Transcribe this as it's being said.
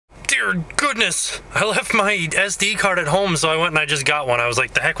Dear goodness, I left my SD card at home, so I went and I just got one. I was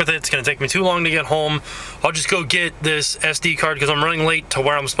like, the heck with it, it's gonna take me too long to get home. I'll just go get this SD card because I'm running late to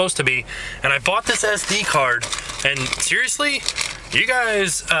where I'm supposed to be. And I bought this SD card, and seriously, you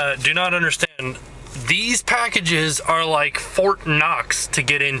guys do not understand. These packages are like Fort Knox to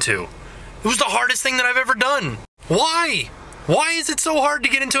get into. It was the hardest thing that I've ever done. Why? Why is it so hard to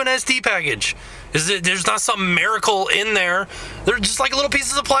get into an SD package? Is it there's not some miracle in there? They're just like little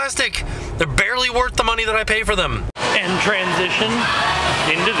pieces of plastic. They're barely worth the money that I pay for them. And transition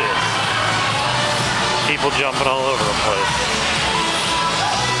into this. People jumping all over the place.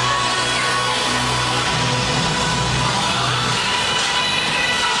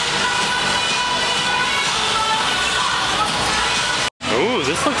 Ooh,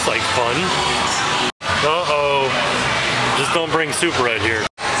 this looks like fun. Uh-oh. Just don't bring super right here.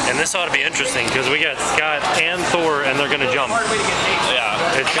 And this ought to be interesting because we got Scott and Thor and they're gonna jump.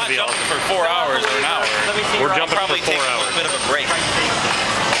 Yeah. It's gonna be awesome. For 4 hours or an hour. We're jumping for 4 hours. A bit of a break.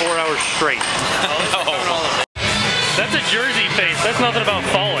 4 hours straight. No. That's a Jersey face. That's nothing about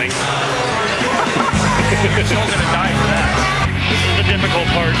falling. You're still gonna die for that. This is the difficult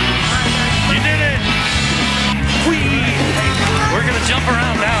part. You did it! Whee! We're gonna jump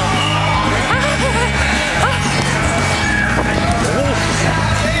around now.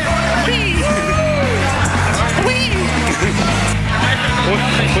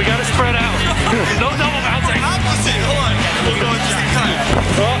 We gotta spread out. No double bouncing. Opposite. Hold on. We'll go at the same time.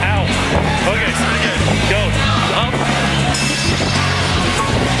 Oh, ow. Okay. Go. Up.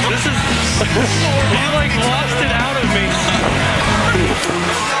 This is... you like lost it out of me.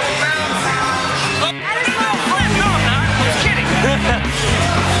 That is not a flip. No, I'm not. I was kidding.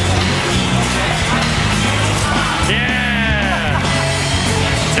 Yeah.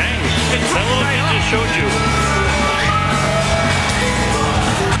 Dang. That little kid just showed you.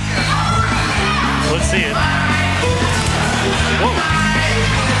 Let's see it. Whoa.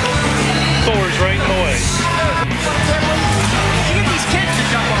 Thor's right in the way. You get these kids to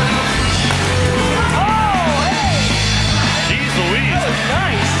jump on. Oh, hey. Jeez Louise. That was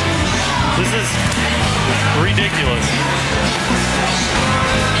nice. This is ridiculous.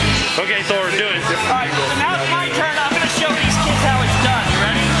 Okay, Thor, do it. Alright, so now it's my turn. I'm going to show these kids how it's done. You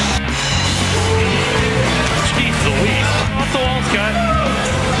ready? Jeez Louise. Off the wall, Scott.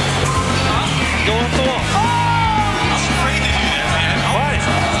 Go off the wall. I'm afraid to do that, man. Why?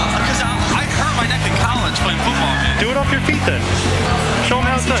 Because I hurt my neck in college playing football, man. Do it off your feet then. Show him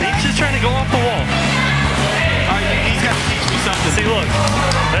how it's done. He's just trying to go off the wall. Alright, he's got to teach me something. See, look.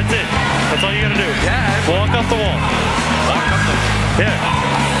 That's it. That's all you gotta do. Yeah. Walk off the wall. Walk up the wall. Yeah.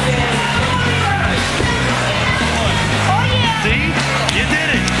 Oh, yeah. See? You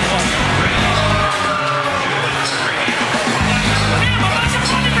did it.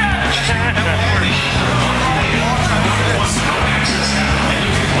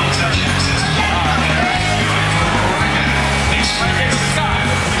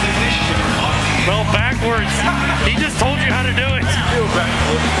 Well, backwards. He just told you how to do it.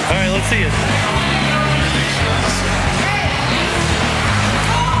 All right, let's see it.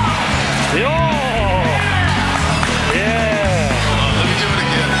 Oh! Yeah. Let me do it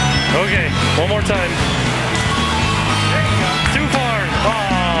again. Okay, one more time. Too far.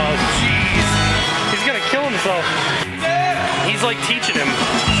 Oh, jeez. He's gonna kill himself. He's like teaching him.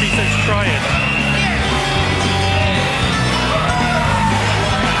 He says, try it.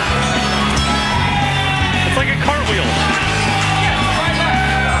 It's like a cartwheel.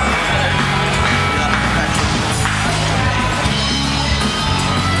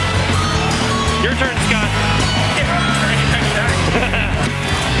 Your turn, Scott.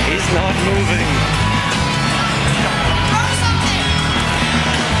 He's not moving.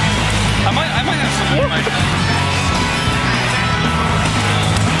 I might have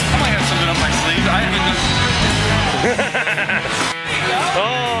something up my sleeve. I haven't done.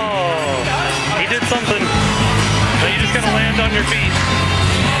 Oh, he did something. Now you just gotta land on your feet.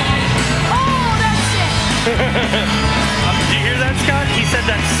 Oh, that's sick. Did you hear that, Scott? He said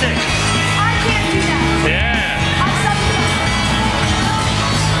that's sick. I can't do that. Yeah. I'm something.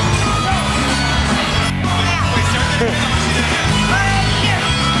 Right here.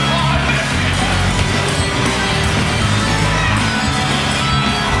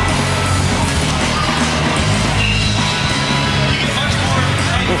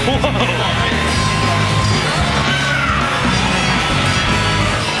 Whoa.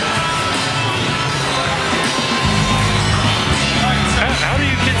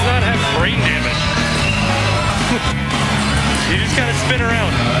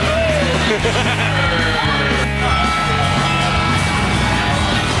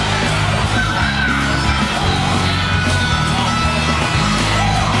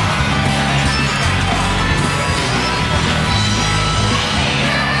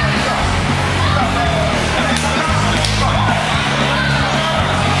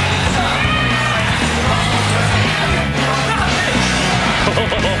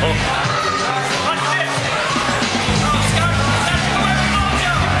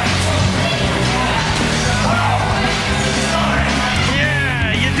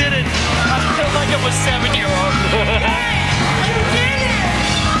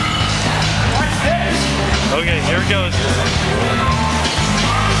 goes.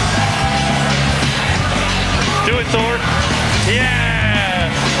 Do it, Thor. Yeah!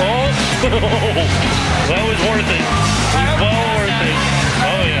 Oh! That was worth it. Well worth it.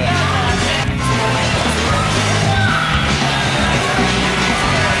 Oh, yeah.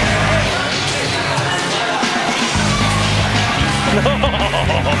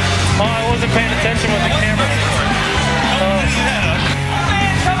 Oh, I wasn't paying attention with the camera.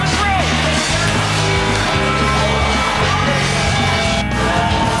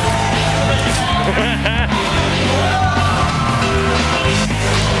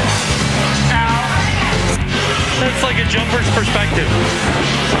 That's like a jumper's perspective.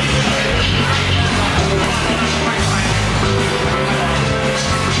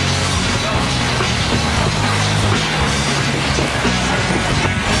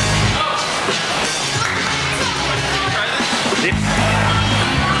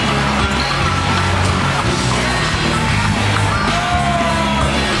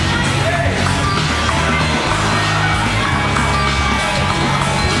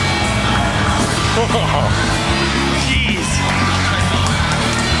 Jeez.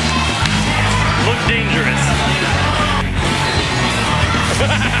 Look dangerous.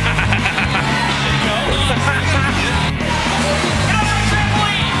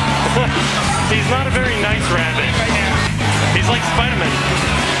 He's not a very nice rabbit. He's like Spider-Man.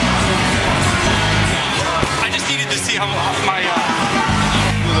 I just needed to see how my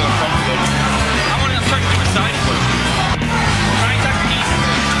I'm trying to do a side flip.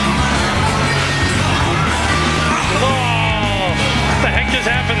 Oh, what the heck just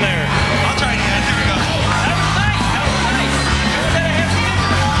happened there? I'll try it again. Here we go. That was nice. That was nice. Instead of him.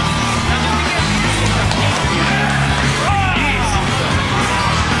 Jeez.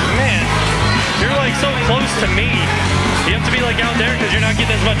 Man, you're like so close to me. You have to be like out there because you're not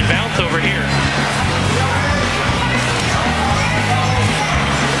getting as much bounce over here.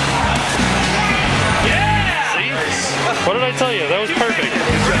 Yeah! See? What did I tell you? That was perfect.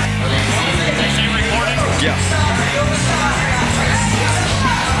 Yeah.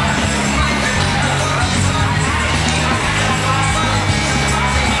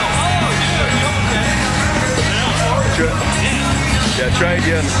 Yeah, try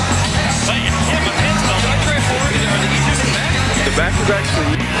again. The back is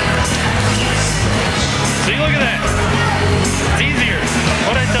actually... See, look at that. It's easier.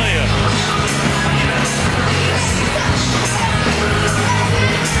 What'd I tell you?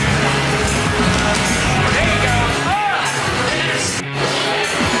 There you go.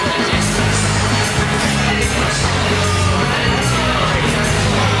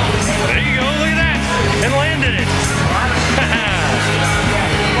 There you go, look at that. And landed it.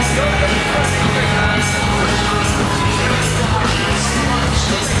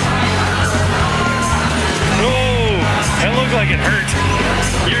 Oh, that looked like it hurt.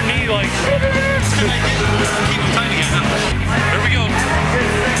 Your knee like... Keep them tight again, huh? There we go.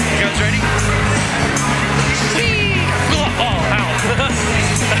 You guys ready? Oh, ow.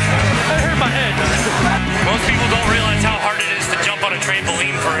 That hurt my head. Most people don't realize how hard it is to jump on a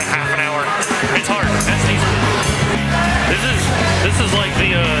trampoline for half an hour. It's hard. That's easy. This is like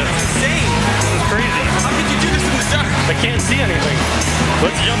the Insane. this is crazy. How could you do this in the dark? I can't see anything.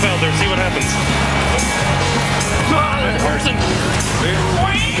 Let's jump out there, see what happens. Person.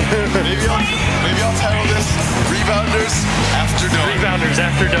 Maybe I'll title this Rebounders After Dark. Rebounders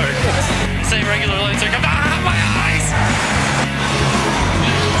After Dark. Say regular lights are coming. Ah, my eyes!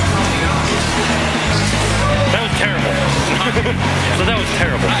 That was terrible. So that was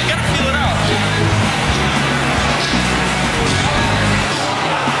terrible. I gotta feel it out.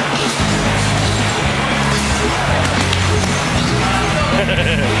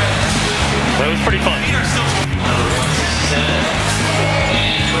 That was pretty fun.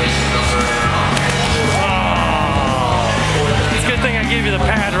 Oh, it's a good thing I gave you the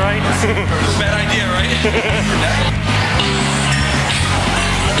pad, right? Bad idea, right?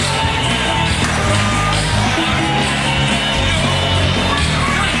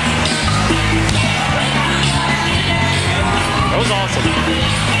 That was awesome.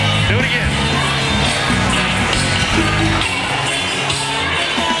 Do it again.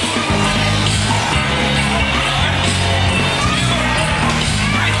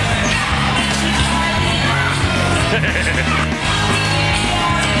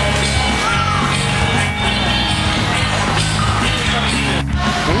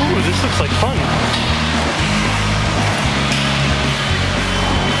 Ooh, this looks like fun.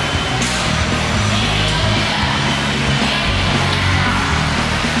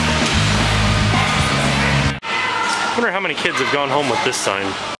 I wonder how many kids have gone home with this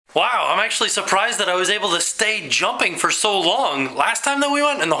sign. Wow, I'm actually surprised that I was able to stay jumping for so long last time that we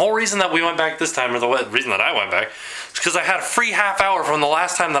went, and the whole reason that we went back this time, or the reason that I went back, is because I had a free half hour from the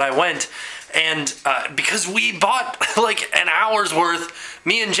last time that I went, and because we bought like an hour's worth,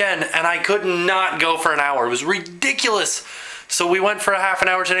 me and Jen, and I could not go for an hour. It was ridiculous. So we went for a half an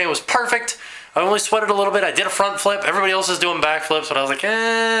hour today. It was perfect. I only sweated a little bit. I did a front flip. Everybody else is doing back flips, but I was like,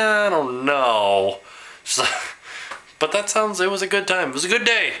 I don't know. So, but it was a good time. It was a good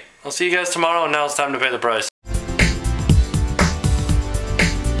day. I'll see you guys tomorrow, and now it's time to pay the price.